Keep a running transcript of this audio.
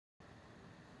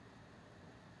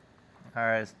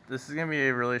Alright, this is going to be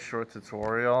a really short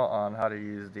tutorial on how to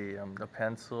use the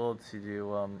pencil to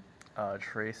do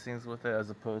tracings with it as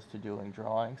opposed to doing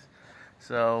drawings.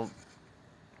 So,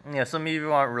 yeah, some of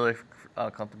you aren't really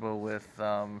comfortable with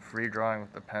free drawing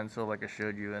with the pencil like I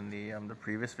showed you in the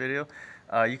previous video.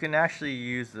 You can actually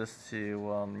use this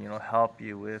to help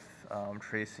you with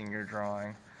tracing your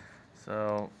drawing.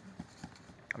 So,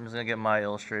 I'm just going to get my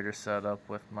Illustrator set up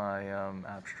with my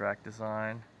abstract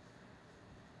design.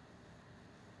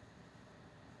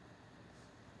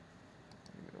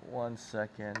 1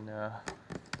 second,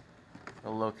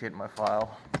 I'll locate my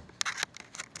file.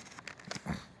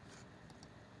 So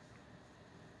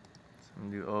I'm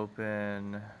going to do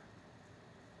open,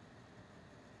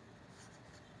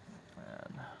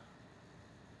 and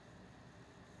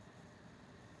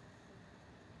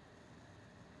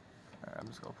I'm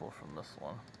just going to pull from this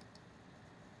one.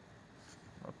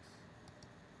 Oops.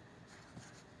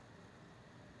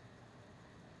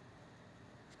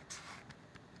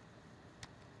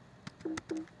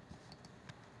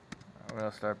 I'm going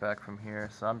to start back from here.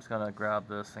 So I'm just going to grab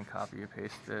this and copy and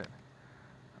paste it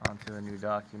onto a new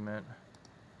document.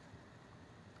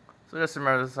 So just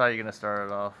remember, this is how you're going to start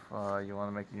it off. You want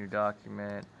to make a new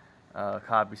document,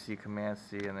 copy C, Command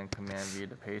C, and then Command V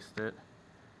to paste it.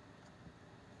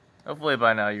 Hopefully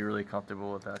by now you're really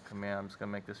comfortable with that command. I'm just going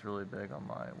to make this really big on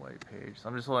my white page. So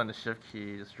I'm just holding the Shift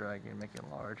key, just dragging and making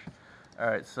it large.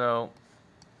 Alright, so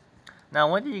now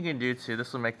one thing you can do too,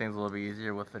 this will make things a little bit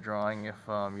easier with the drawing if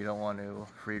you don't want to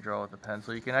free draw with a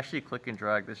pencil. You can actually click and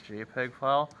drag this JPEG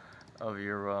file of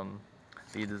your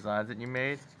the designs that you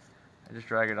made and just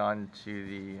drag it onto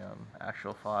the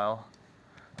actual file.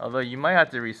 Although you might have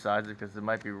to resize it because it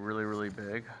might be really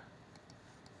big,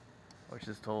 which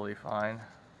is totally fine.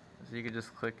 So you can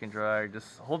just click and drag,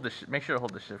 just hold the make sure to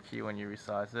hold the Shift key when you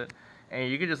resize it,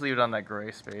 and you can just leave it on that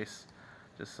gray space,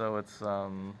 just so it's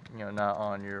not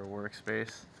on your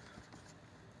workspace.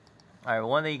 All right,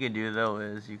 one thing you can do though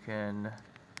is you can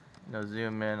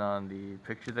zoom in on the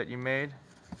picture that you made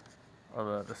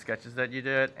or the sketches that you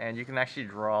did, and you can actually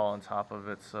draw on top of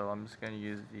it. So I'm just going to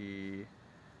use the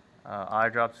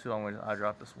eyedrop tool. I'm going to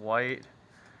eyedrop this white.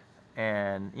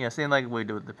 And same like we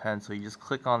do with the pencil, you just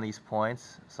click on these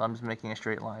points. So I'm just making a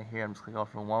straight line here. I'm just clicking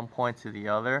off from one point to the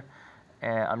other,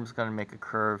 and I'm just going to make a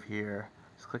curve here.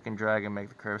 Just click and drag and make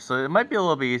the curve. So it might be a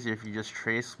little bit easier if you just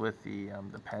trace with the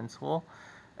pen tool.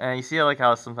 And you see like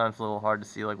how it's sometimes a little hard to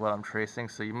see like what I'm tracing.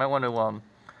 So you might want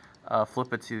to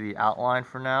flip it to the outline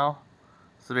for now.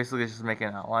 So basically it's just making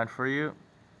an outline for you.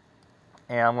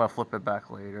 And I'm going to flip it back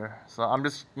later. So I'm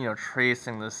just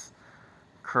tracing this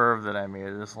curve that I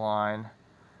made, this line,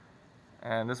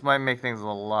 and this might make things a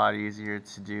lot easier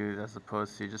to do as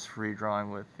opposed to just free drawing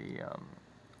with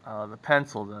the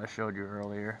pencil that I showed you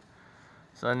earlier.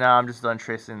 So now I'm just done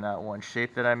tracing that one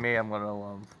shape that I made. I'm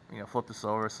going to flip this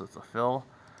over so it's a fill,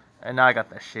 and now I got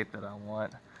that shape that I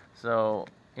want. So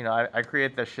I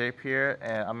create that shape here,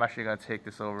 and I'm actually going to take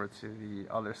this over to the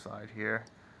other side here.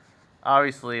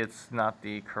 Obviously it's not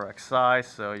the correct size,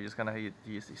 so you're just going to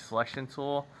use the selection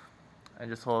tool and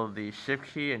just hold the Shift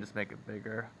key and just make it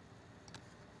bigger.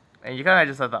 And you kind of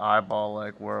just have to eyeball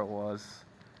like where it was,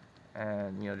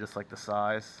 and just like the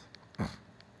size.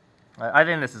 I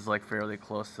think this is like fairly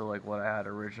close to like what I had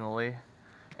originally.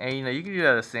 And you can do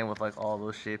that the same with like all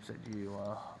those shapes that you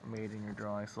made in your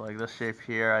drawing. So like this shape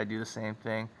here, I do the same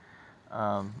thing.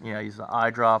 I use the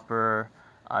eyedropper,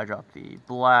 eyedrop the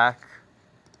black.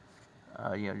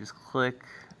 Just click,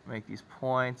 make these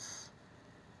points.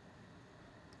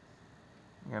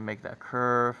 Make that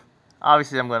curve.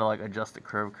 Obviously I'm going to like adjust the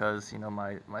curve because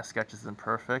my sketch isn't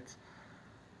perfect.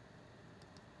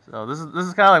 So this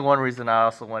is kind of like one reason I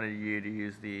also wanted you to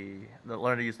use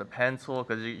learn to use the pen tool,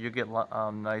 because you get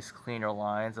nice cleaner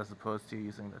lines as opposed to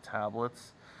using the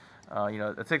tablets.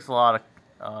 It takes a lot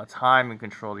of time and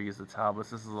control to use the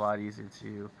tablets. This is a lot easier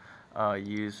to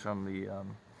use from the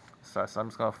start. So I'm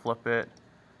just going to flip it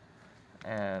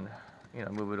and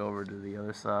move it over to the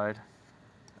other side.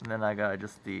 And then I got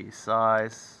just the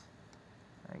size,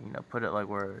 and, put it like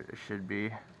where it should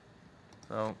be.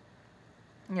 So,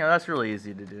 that's really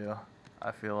easy to do,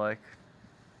 I feel like.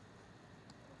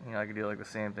 I could do like the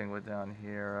same thing with down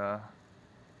here.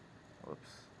 Whoops.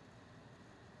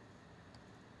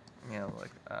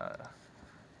 I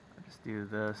just do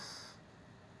this.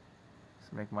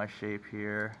 Just make my shape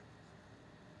here.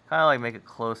 Kind of like make it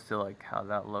close to like how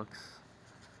that looks.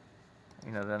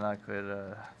 Then I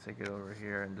could take it over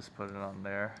here and just put it on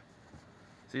there.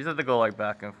 So you just have to go like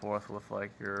back and forth with like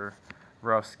your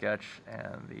rough sketch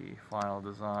and the final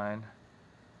design.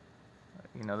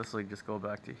 This will just go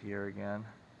back to here again.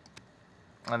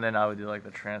 And then I would do like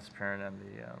the transparent and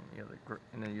the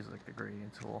and then use like the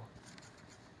gradient tool.